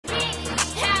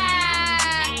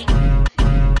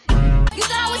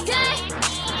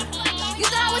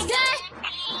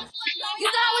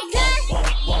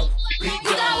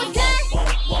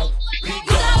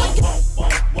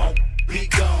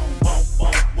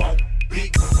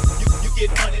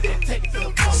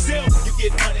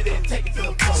get money, then take it to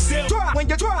the floor. Drive when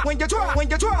you drive, when you drive, when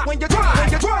you drive, when you drive,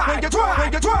 when you drive, when you drive,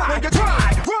 when you drive, when you drive,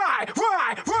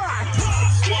 ride.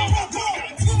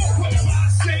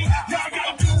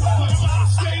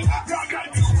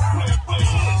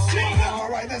 All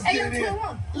right, let's get it in.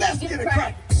 Let's get it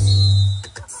cracking.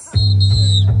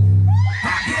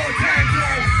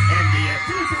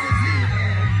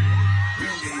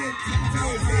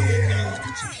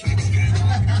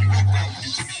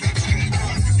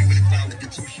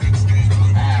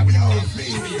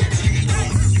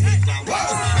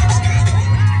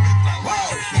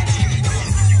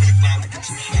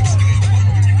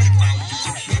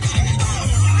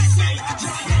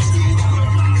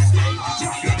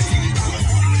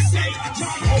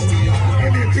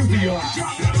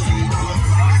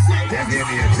 That's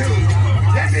Indian too.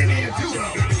 That's Indian too.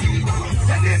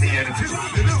 That's Indian too.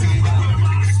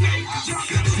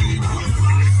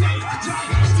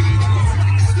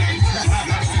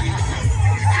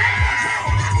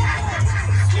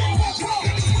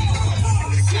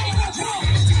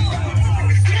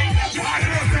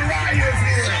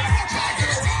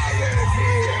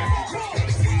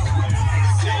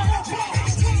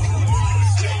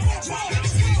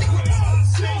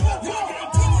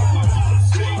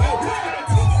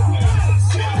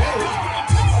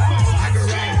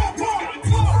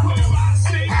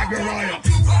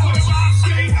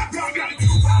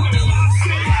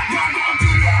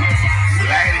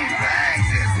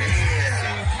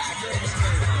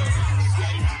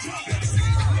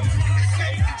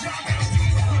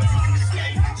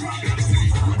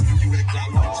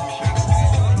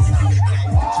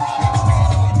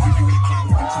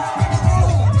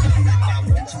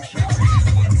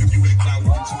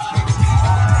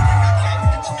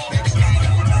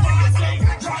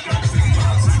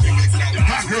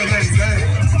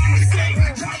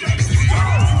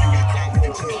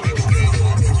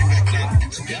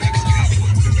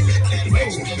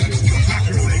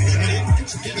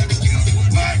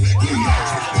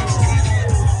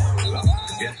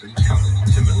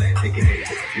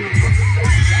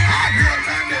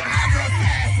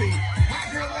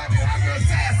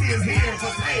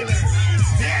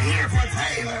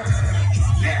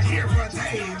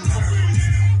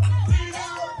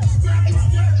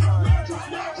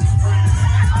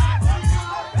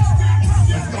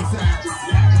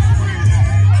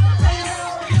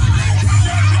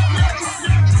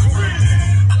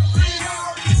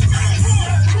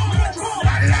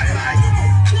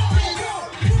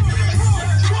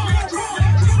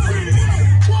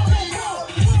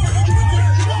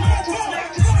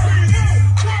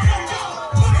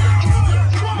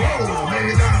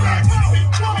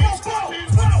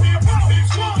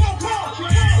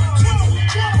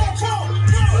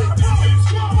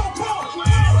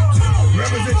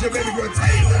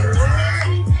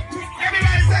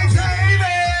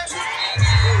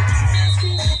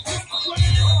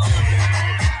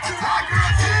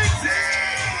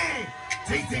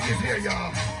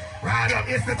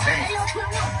 It's the T.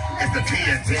 It's the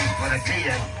TNT for the T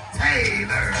and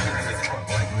Taylor. Crunk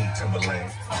like me,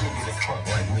 Timberland. You get a crunk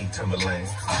like me, Timberland.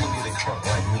 You get a crunk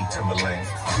like me, Timberland.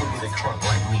 You get a crunk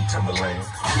like me, Timberland.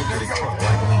 You get a crunk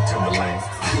like me, Timberland.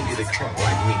 You get a crunk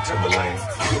like me, Timberland.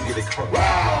 You get a crunk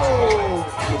like me, Timberland.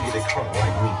 You get a crunk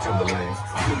like me, Timberland.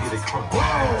 You get a crunk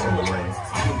like me, Timberland.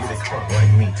 You get a crunk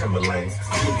like me, Timberland.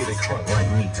 You get a crunk like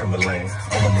me, Timberland.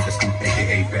 All my niggas Scoop,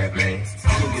 aka Fat Man.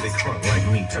 You get a crunk like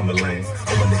me, Timberland.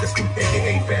 All my niggas Scoop,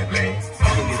 aka Fat Man.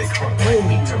 You get a crunk like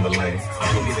me, Timberland.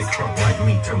 You get a crunk like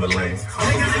me, Timberland. You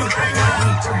get a crunk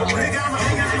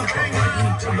like me,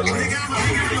 Timberland. You get a crunk like me, Timberland.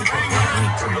 You get a crunk like me,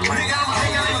 Timberland. You get a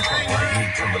crunk like me,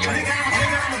 Timberland.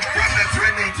 From the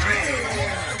trendy trend.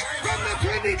 From the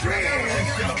trendy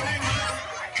trend.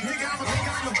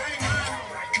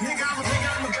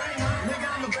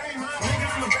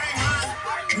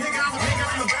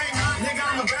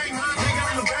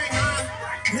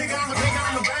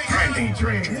 Trending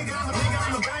trend.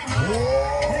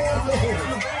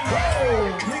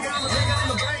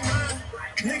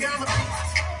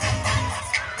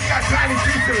 Got Johnny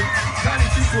T-shirt. Johnny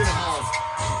T-shirt in the house.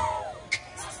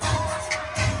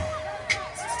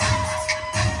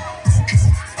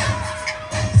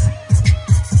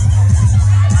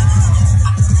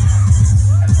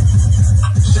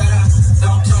 Shut up,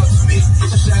 don't talk to me.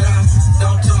 It's a shut up.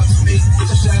 Don't talk to me.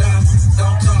 It's a shut up.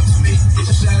 Don't talk to me. It's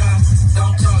a shut up.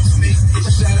 Don't talk to me. It's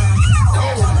a shut up.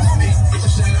 Don't talk to me. It's a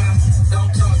shut up.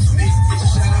 Don't talk to me. It's a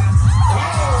shut up.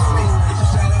 Don't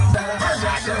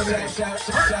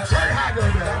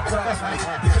talk to me.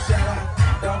 It's a shut up.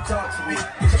 Don't talk to me.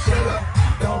 It's a shut up.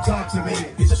 Don't talk to me.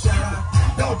 It's a shut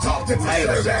up. Don't talk to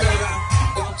Taylor.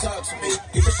 Don't talk to me,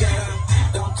 it's a shout out.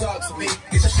 Don't talk to me,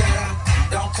 it's a shout out.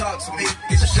 Don't talk to me,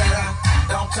 it's a shout out.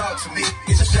 Don't talk to me,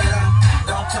 it's a shout out.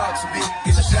 Don't talk to me,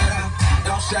 it's a shout out.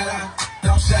 Don't shout out,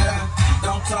 don't shout out.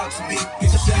 Don't talk to me,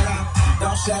 it's a shout out.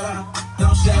 Don't shout out,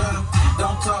 don't shout out.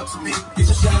 Don't talk to me,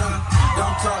 it's a shout out.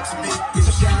 Don't talk to me, it's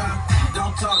a shout out.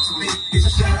 Don't talk to me, it's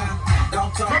a shout out. Don't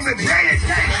talk From to the me, J&K it's a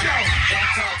shout show. out. Don't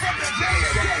talk From the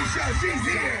J&K show, she's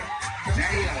here.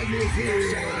 J.O. is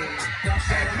here.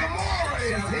 And Kamora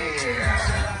is here.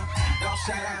 Don't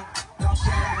shout out, don't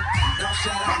shout out, don't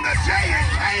shout out. From the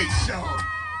J&K show.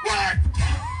 What?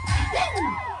 Woo!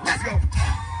 Let's go.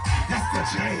 That's the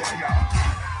J, y'all.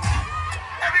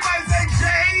 Everybody say J,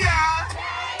 y'all.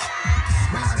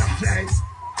 Ride up, J.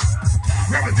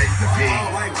 Represents the P.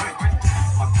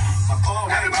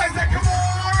 Everybody say, come on.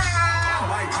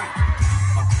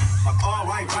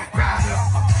 Ride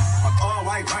up.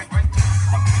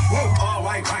 Whoa.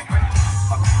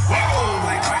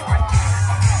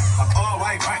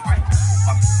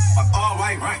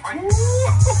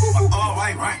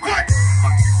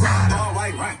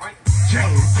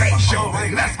 J&K show,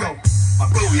 baby. Let's go.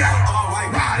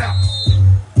 Booyah. Ride up.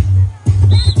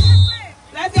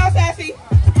 Let's go, Sassy.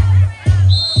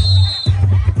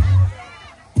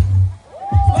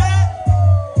 What?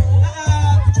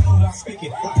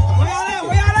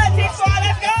 Where y'all at, T-Squad?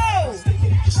 Let's go.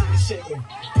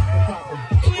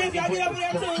 Please, y'all get over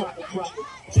there, too.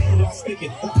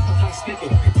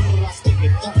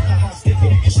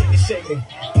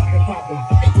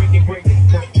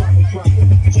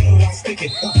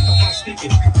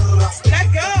 Let's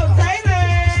go, Taylor.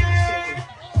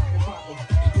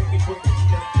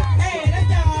 Hey, let's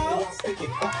go. Let's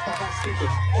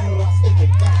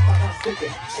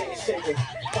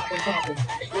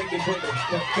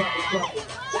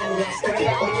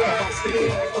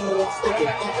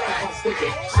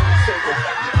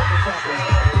go.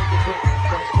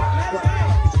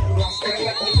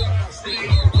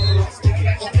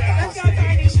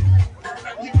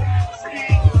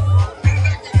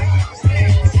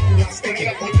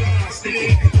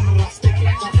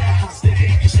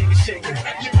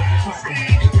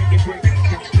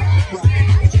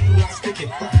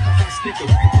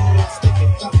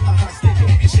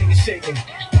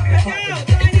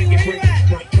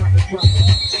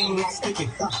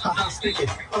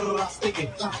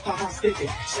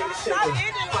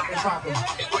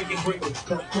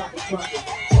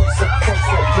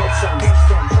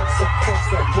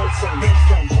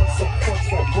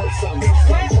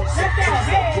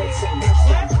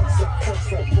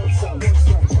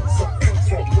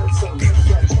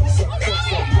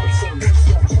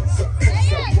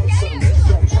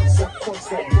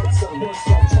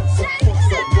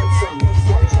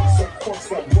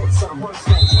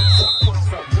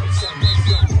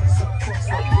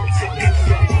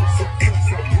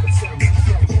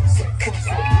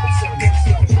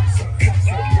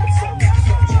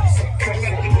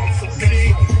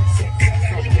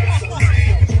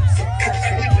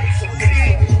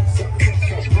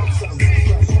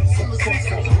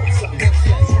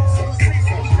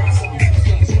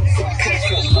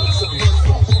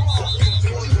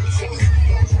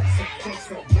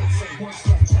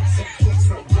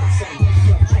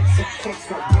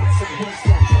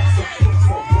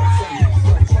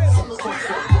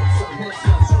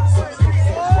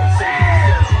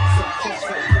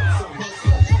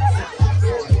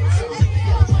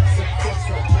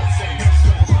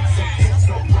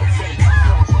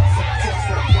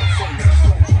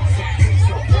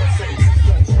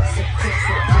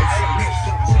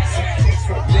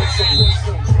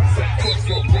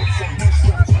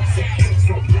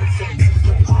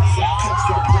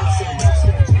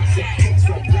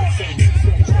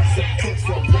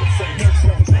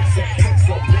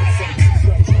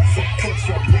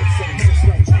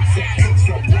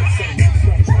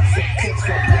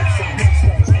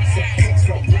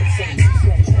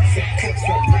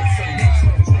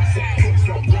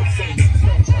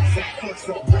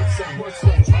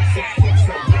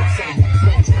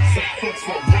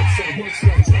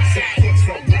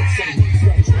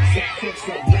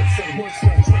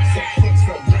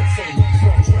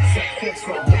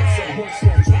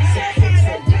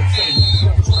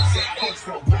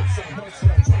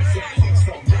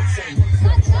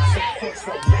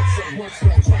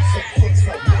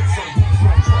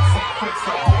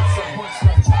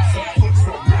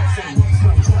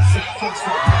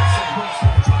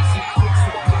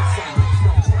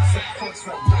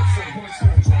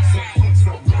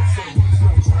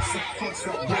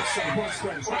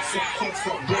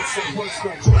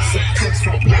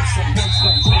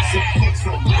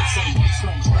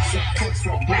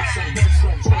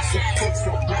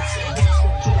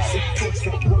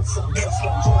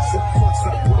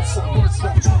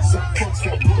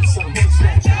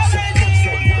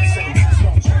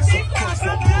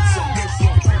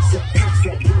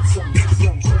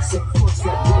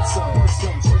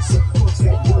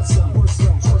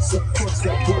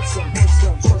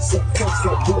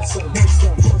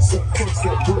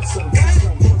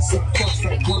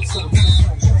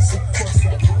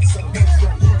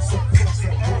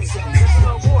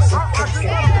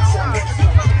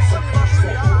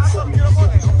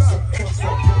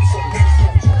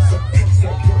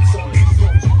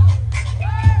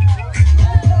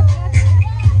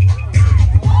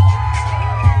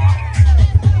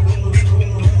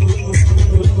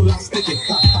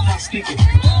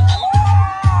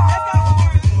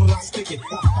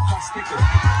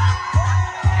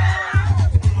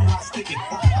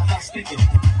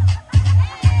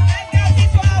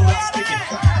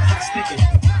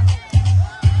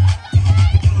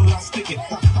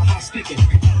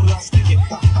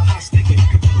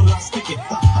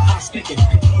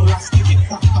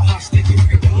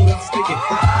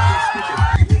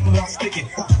 stick it,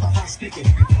 stick it, stick it,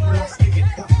 stick it,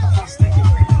 stick it,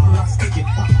 stick it, stick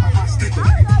it, stick it, stick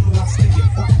it, stick it,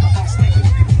 stick it, stick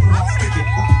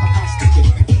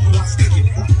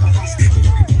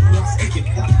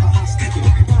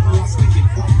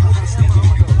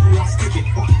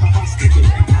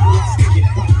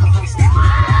it, stick it,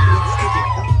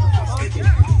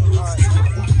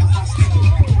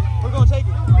 We're gonna take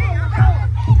it.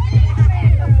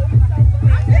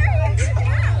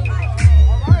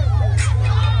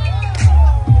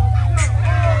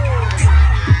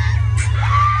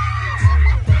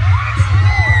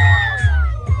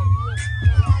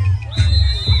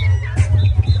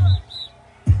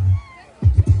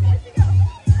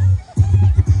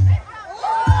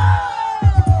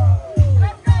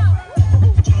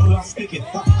 Stick it,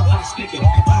 stick it,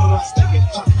 stick it,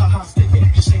 stick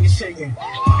it, shake it, shake it,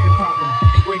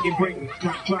 break it, break it,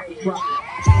 drop it, drop it.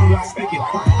 Stick it,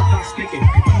 stick it,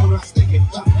 stick it, stick it,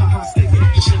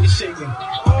 shake it, shake it,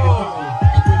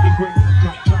 break it, break it,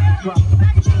 drop it.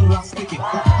 Stick it, stick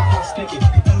it, stick it,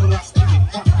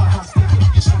 stick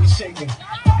it, shake it, shake it,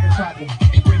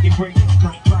 break it, break it,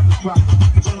 drop it.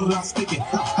 Stick it, stick it,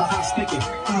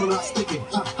 stick it,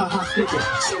 stick it,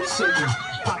 shake it, shake it.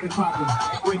 Pop it,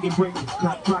 break it, break it,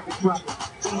 drop it, drop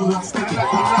it. Stick it, stick it,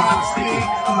 stick it,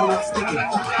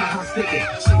 stick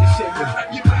it, shake it, shake it,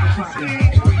 pop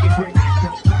it, break it, break it,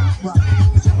 drop it.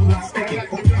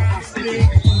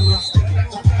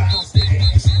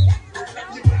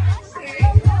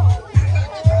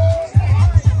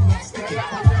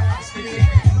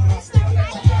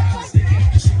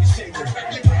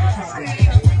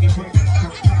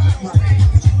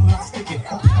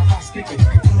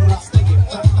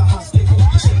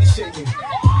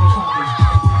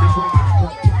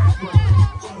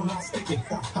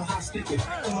 Stick it, stick it,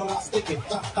 stick it,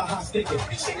 stick it,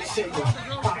 shake it, shake it,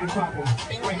 pop it,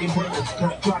 break it, break it,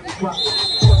 drop it, drop it.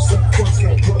 What's up, what's up,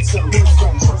 what's up,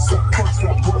 what's up, what's up, what's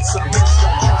up, what's up, what's up,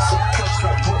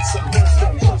 what's up, what's up,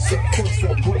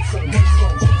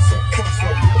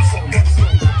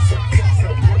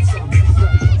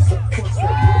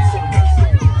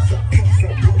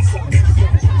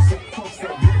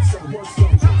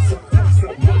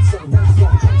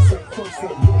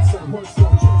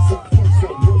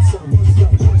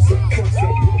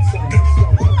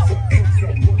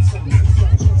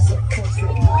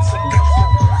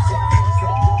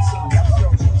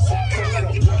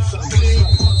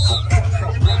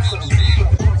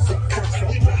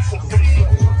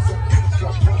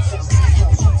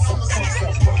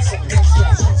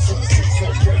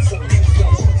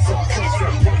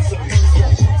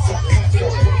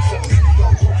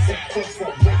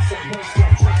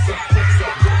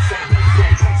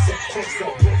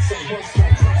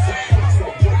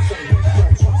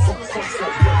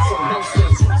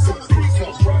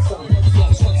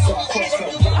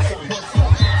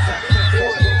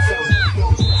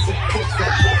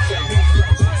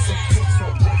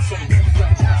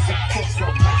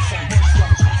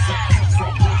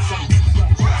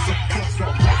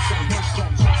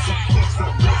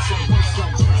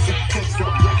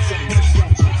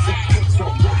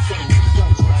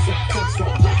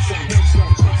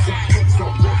 what's up,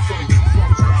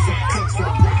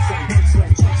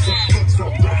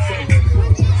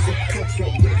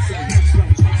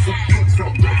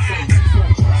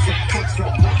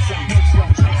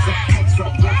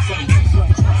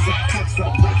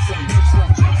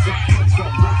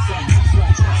 up, what's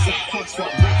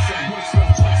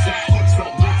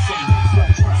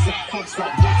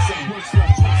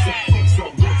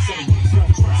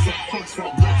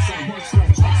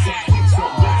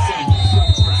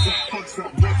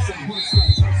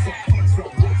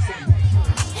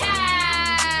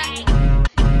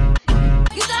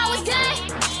up,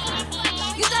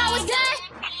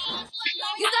 what's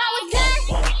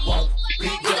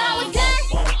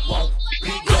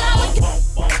up,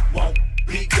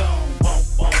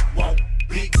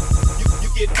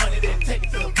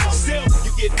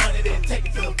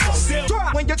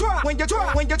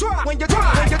 When you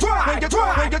drop,